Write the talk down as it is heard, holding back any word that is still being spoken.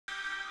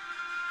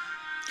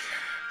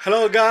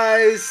Hello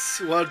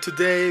guys, well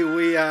today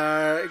we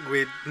are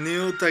with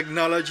new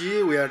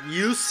technology. We are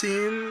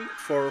using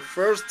for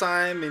first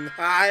time in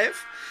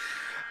Hive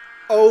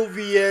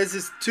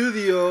OBS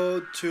Studio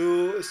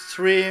to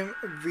stream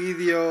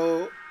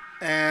video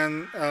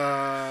and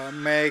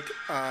make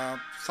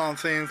some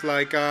things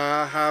like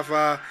have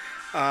a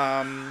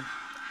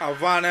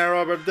banner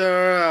over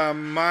there,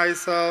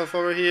 myself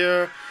over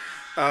here.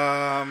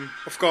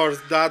 Of course,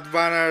 that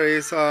banner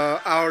is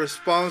our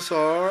sponsor,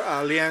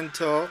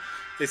 Aliento.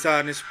 It's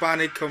an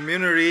Hispanic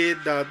community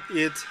that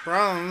it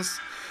runs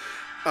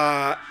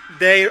uh,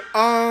 their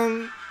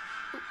own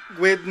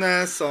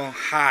witness on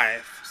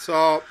Hive.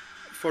 So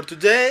for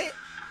today,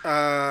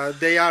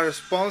 they are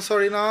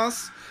sponsoring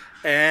us,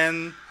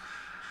 and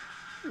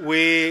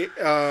we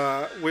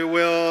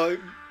will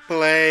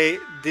play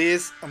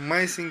this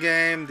amazing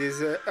game,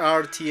 this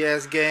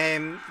RTS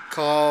game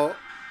called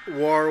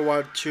World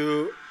War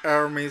II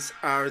Armies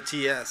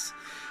RTS.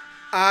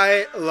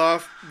 I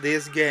love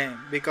this game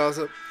because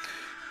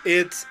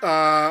it's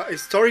a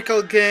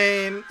historical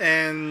game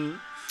and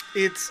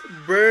it's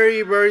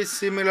very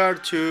similar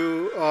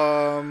to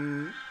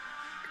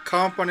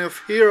Company of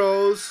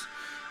Heroes,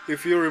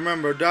 if you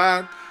remember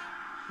that,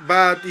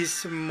 but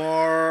it's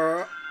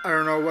more, I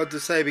don't know what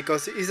to say,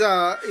 because it's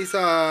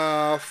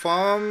a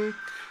fun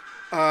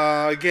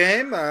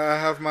game. I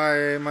have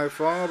my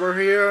phone over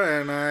here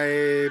and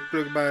I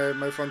plug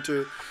my phone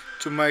to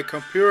my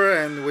computer,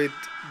 and with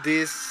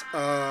this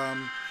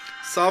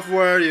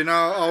software,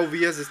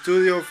 OBS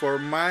Studio for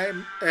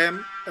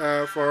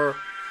for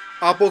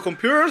Apple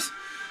computers,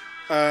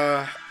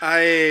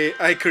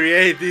 I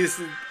create this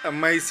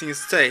amazing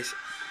stage.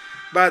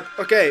 But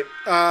okay,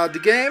 the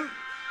game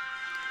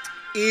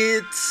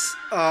it's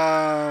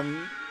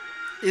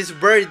it's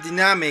very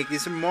dynamic.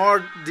 It's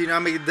more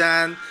dynamic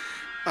than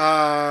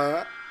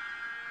uh,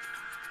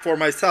 for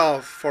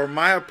myself. For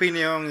my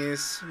opinion,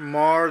 is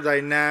more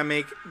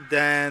dynamic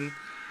than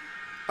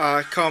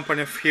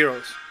Company of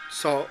Heroes.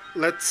 So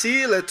let's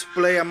see. Let's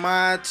play a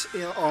match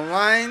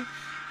online,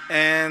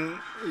 and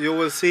you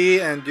will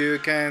see, and you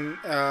can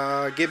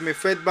give me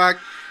feedback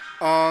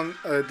on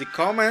the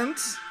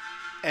comments.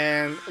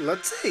 And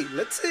let's see.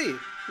 Let's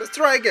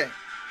try again.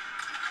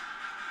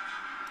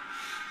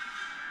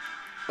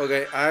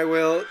 Okay, I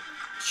will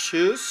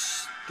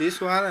choose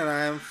this one, and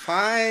I am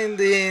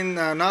finding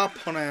an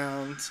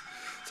opponent.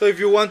 So if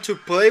you want to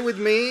play with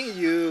me,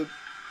 you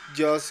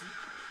just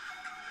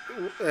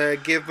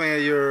give me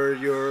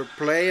your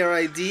player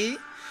ID,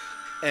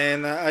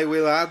 and I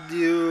will add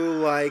you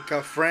like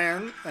a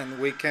friend, and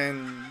we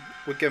can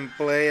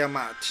play a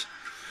match.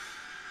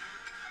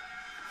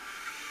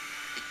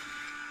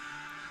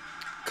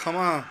 Come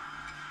on.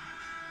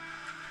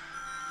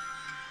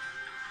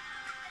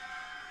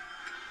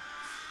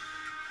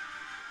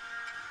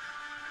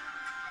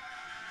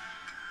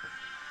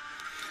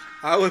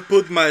 I will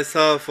put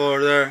myself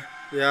over there.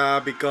 Yeah,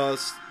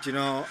 because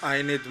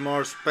I need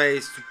more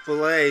space to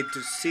play,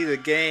 to see the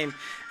game,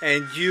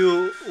 and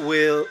you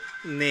will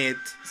need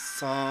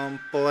some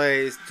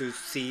place to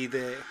see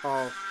the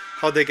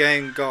how the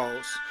game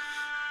goes.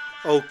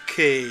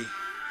 Okay,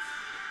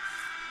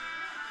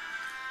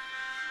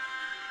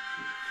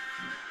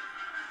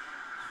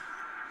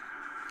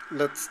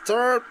 let's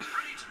start.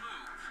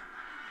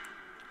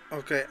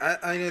 Okay,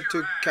 I need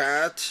to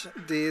catch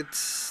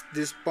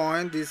this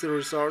point, this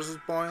resources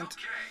point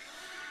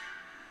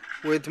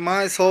with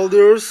my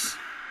soldiers.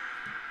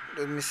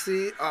 Let me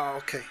see. Oh,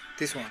 okay,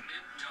 this one.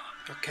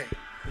 Okay,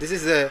 this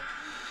is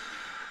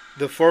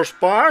the first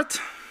part.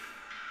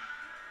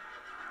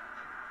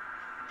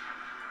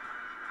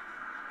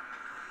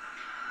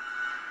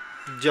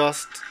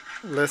 Just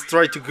let's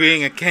try to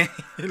win again.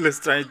 Let's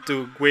try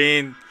to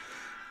win.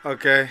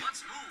 Okay,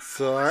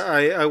 so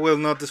I will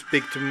not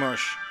speak too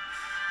much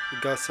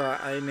because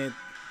I need.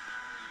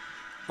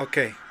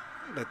 Okay,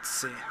 let's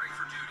see.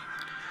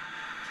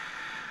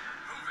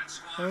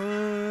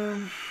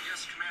 Mhm.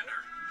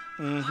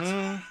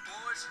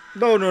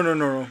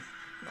 No.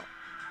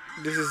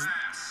 This is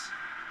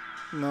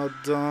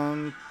not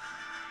done.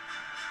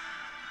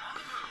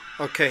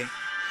 Okay.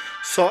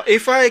 So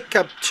if I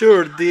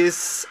capture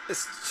this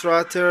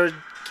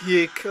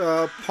strategic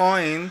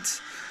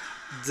point,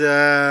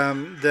 the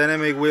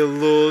enemy will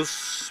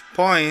lose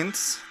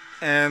points,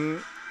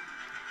 and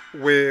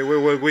we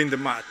will win the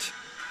match.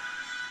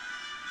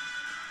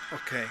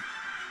 Okay.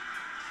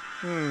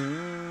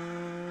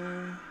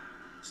 Hmm.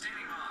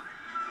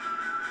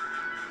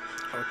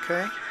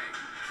 Okay.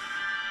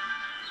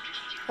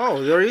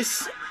 Oh,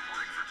 there's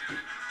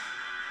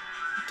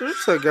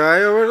a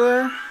guy over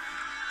there.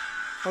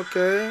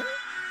 Okay.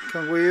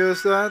 Can we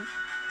use that?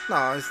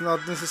 No, it's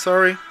not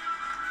necessary.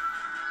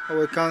 I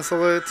will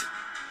cancel it.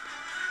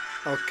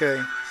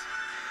 Okay.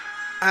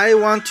 I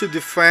want to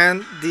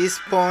defend this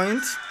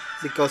point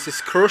because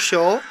it's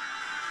crucial.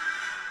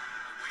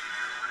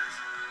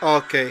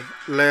 Okay,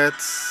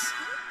 let's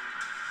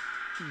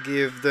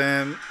give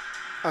them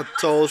a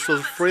toast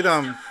of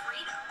freedom.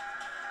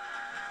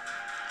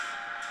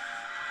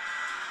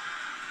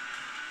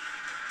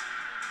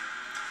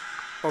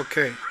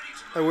 Okay,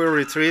 I will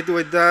retreat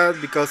with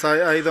that because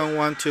I don't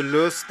want to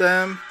lose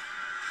them.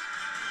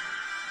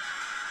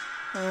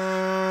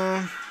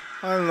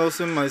 I'm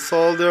losing my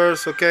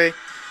soldiers, okay,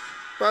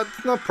 but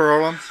no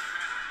problem.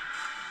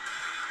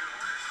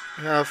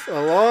 We have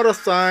a lot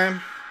of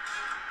time.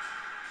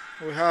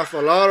 We have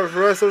a lot of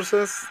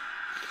resources.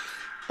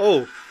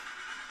 Oh,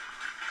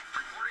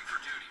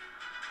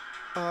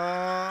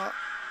 I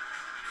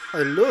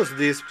lose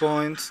these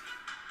points.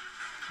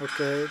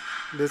 Okay,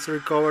 let's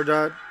recover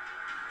that.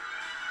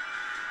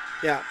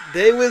 Yeah,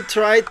 they will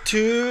try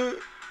to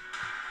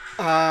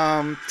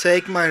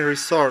take my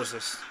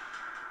resources.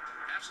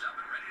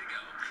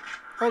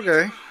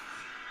 Okay.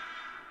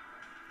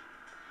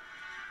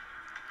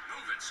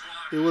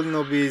 It will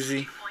not be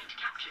easy.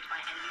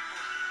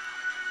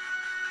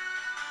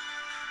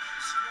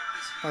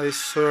 I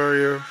swear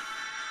you.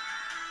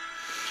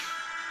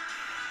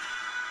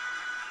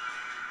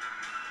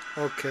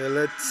 Okay,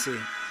 let's see.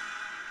 Awaiting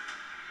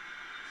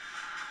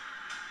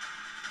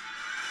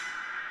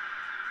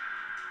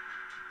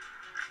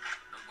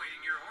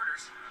your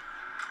orders.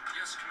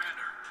 Yes,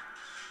 Commander.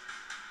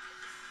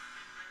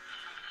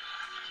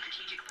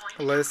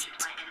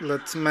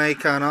 Let's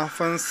make an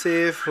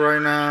offensive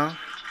right now.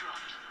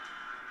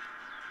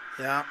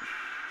 Yeah.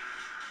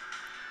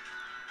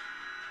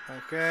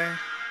 Okay.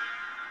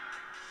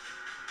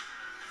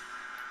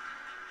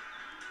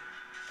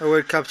 I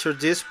will capture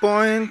this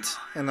point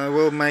and I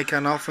will make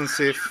an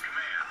offensive.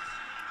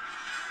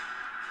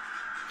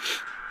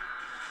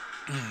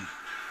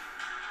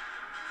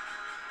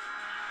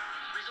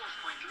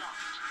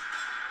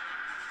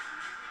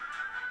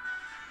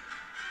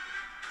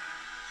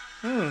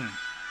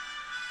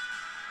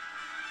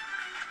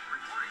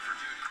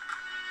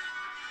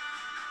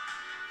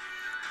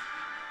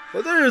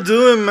 What are you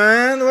doing,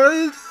 man? What are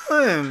you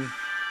doing?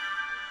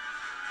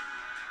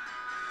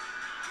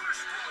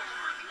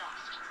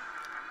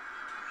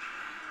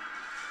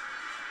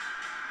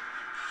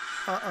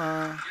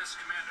 Yes,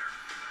 Commander.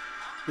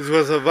 This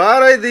was a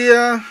bad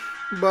idea,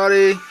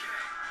 buddy.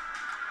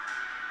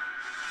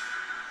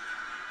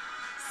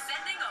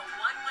 Sending a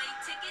one-way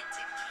ticket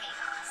to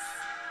chaos.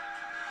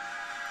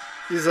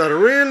 It's a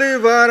really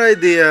bad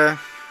idea.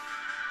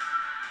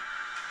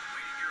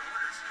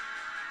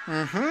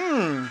 Waiting your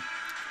orders.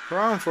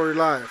 Run for your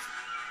life.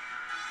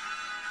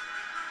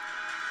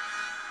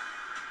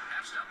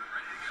 Patched up and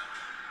ready to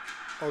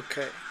go.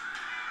 Okay.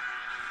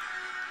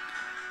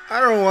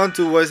 I don't want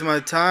to waste my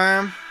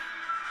time,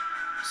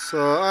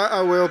 so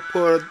I will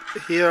put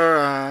here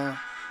a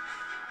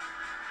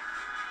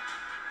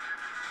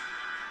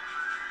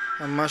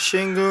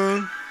machine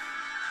gun.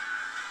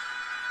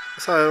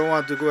 So I don't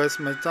want to waste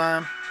my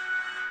time.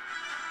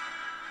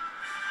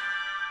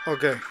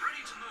 Okay.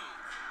 Ready to move.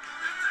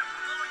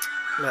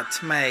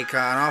 Let's make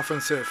an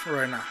offensive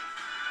right now.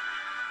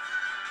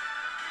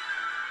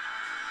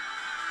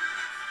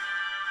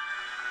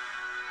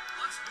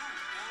 Let's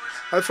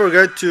move, boys. I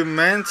forgot to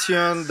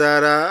mention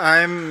that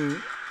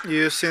I'm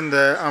using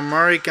the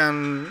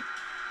American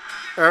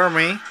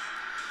Army.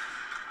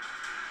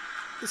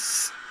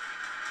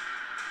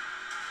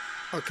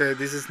 Okay,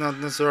 this is not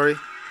necessary.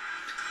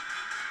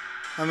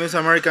 I'm using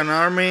American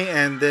Army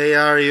and they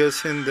are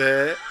using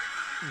the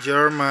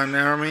German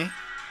Army.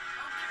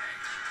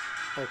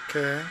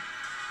 Okay.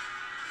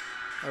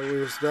 I will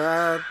use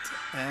that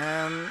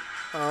and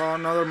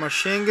another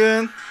machine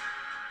gun.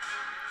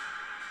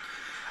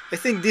 I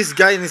think this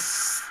guy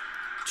is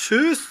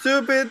too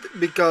stupid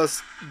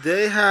because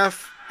they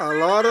have a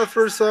lot of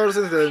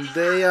resources and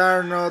they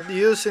are not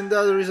using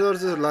that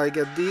resources, like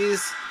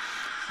this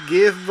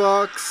gift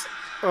box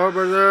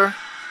over there.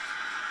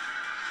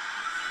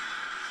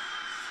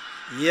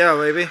 Yeah,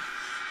 baby.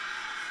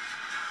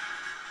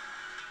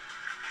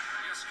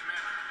 Yes,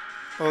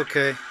 Commander.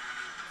 Okay.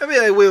 Maybe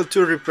I will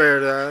to repair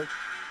that.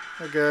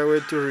 Okay, I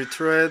will to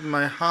retreat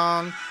my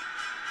hand.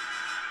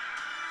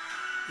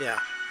 Yeah.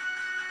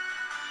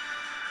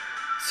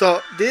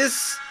 So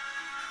this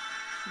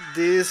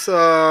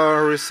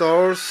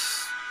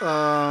resource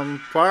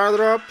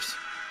paradox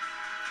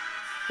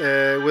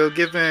will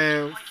give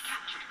me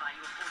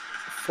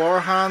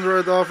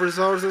 400 of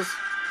resources.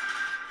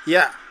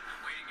 Yeah.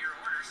 Awaiting your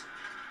orders.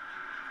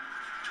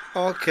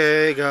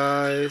 Okay,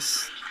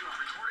 guys.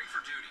 Reporting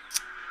for duty.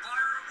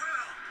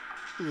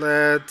 Fire at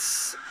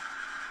will.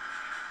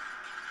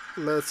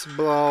 Let's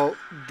blow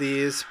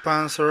this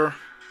panzer.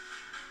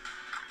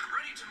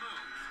 Ready to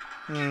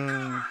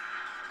move.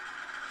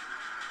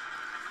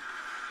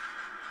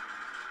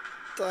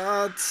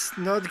 That's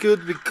not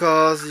good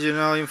because, you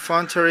know,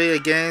 infantry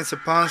against a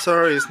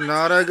panzer is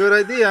not a good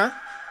idea.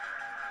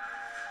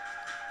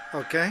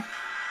 Okay.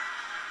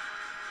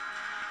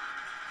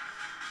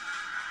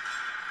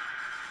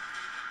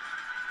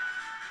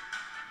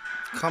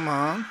 Come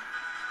on.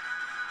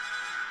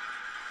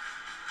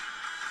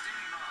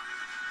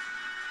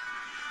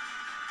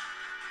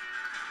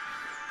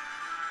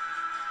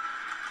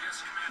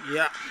 Yes, Commander.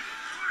 Yeah.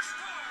 Push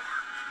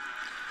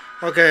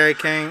forward. Okay, I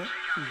can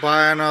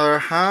buy another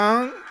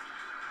hand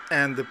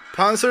and the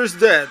panzer is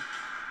dead.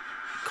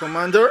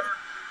 Commander.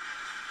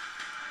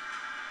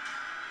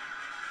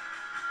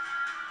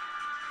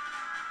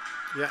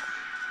 Yeah.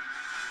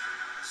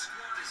 The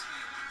squad is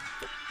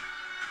healed.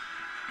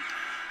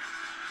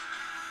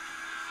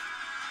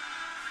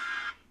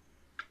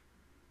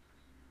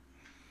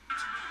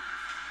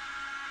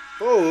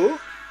 Oh,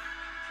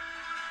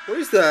 what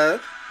is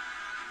that?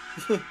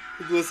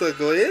 It was a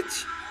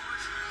glitch?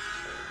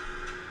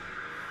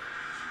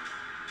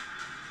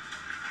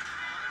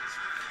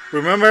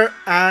 Remember,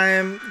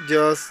 I'm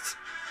just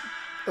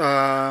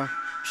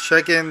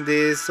checking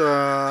this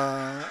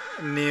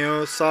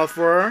new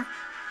software.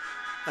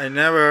 I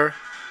never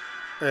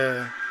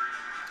uh,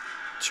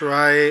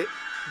 tried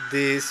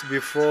this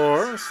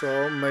before,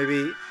 so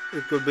maybe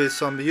it could be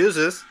some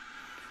uses,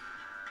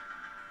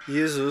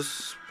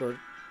 but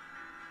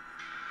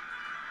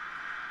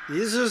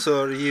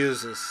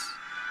uses.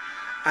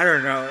 I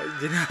don't know.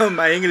 You know,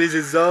 my English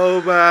is so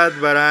bad,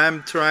 but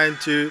um, trying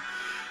to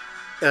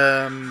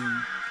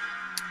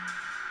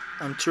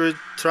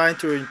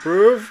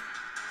improve.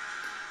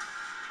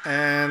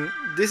 And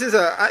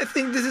I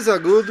think this is a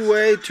good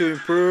way to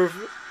improve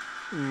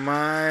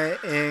my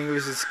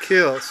English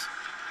skills.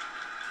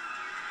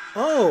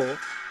 Oh,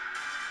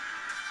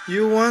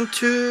 you want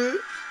to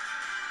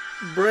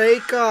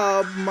break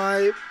up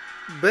my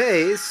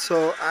base,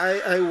 so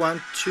I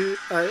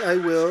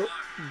will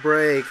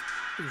break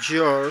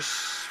yours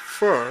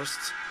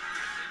first.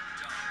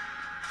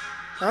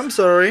 I'm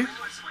sorry.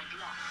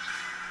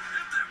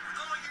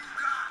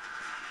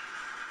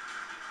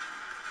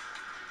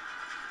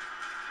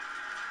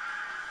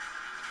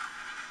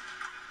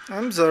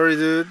 I'm sorry,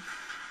 dude.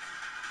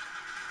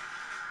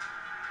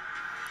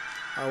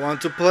 I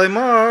want to play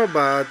more,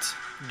 but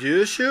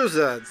you choose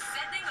that.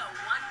 Sending a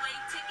one-way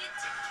ticket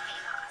to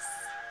chaos.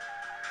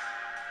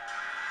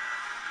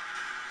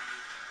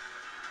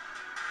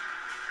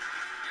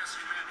 Yes,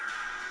 Commander.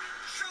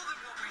 Show them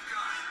what we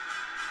got.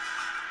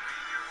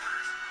 Waiting your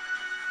orders.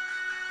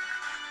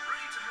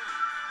 Ready to move.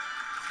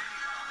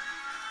 Standing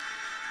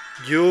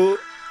by. You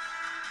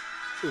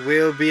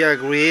will be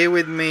agree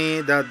with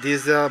me that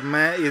this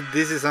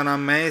is an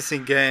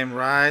amazing game,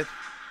 right?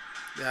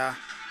 Yeah,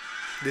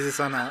 this is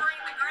an Covering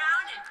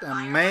the ground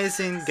and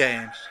amazing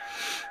game.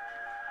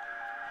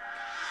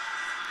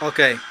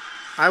 Okay,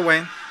 I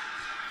win.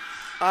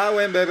 I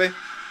win, baby.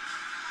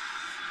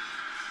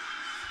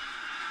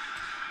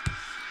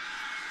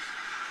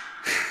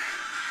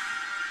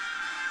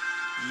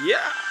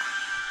 Yeah.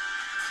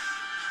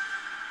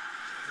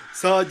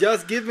 So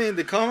just give me in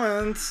the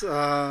comments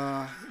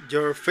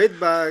your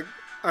feedback.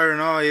 I don't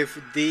know if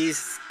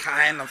this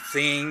kind of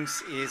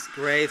things is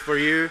great for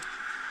you.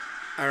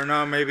 I don't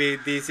know, maybe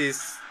this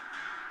is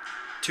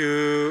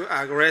too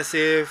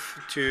aggressive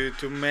to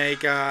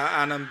make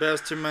an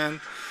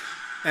investment.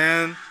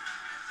 And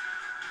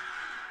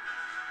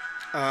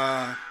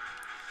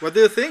what do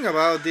you think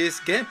about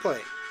this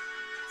gameplay?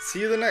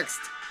 See you the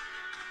next.